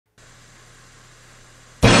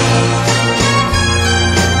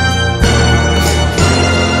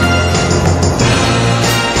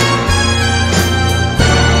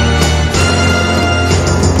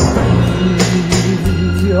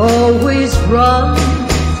runs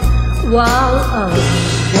while others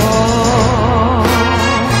walk.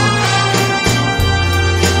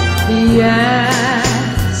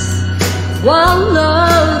 Yes, while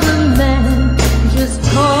other men just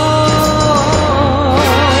talk,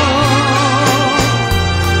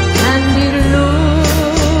 and he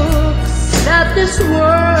looks at this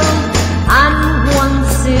world and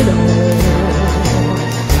wants it all.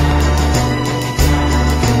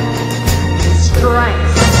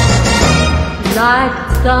 Strikes like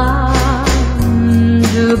Thunderball.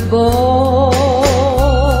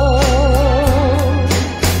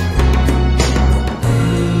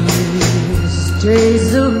 These days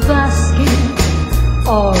of asking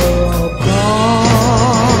are all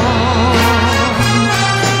gone.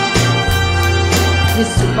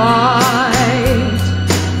 This fight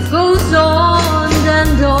goes on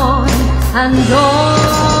and on and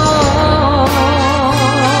on,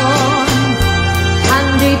 and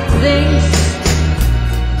he thinks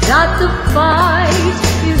that the fight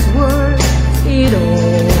is worth it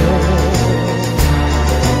all.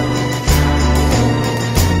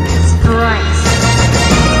 Strikes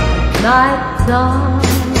like Thunderball.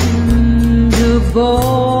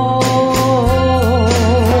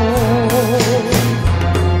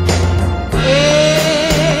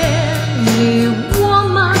 Any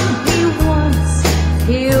woman he wants,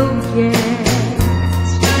 he'll get.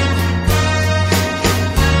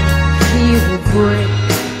 He will break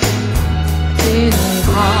in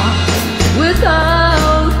heart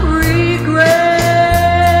without regret.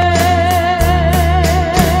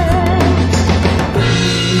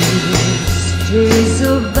 These days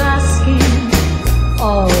of asking are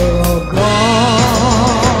all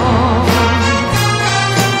gone.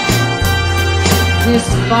 This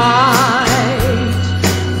fight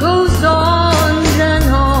goes on and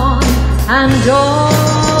on and on,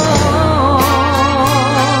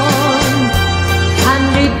 and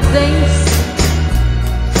he thinks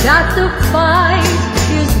that the fight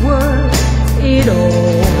is worth it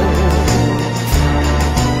all.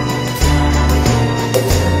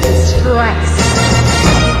 Strikes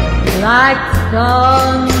like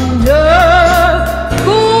thunder.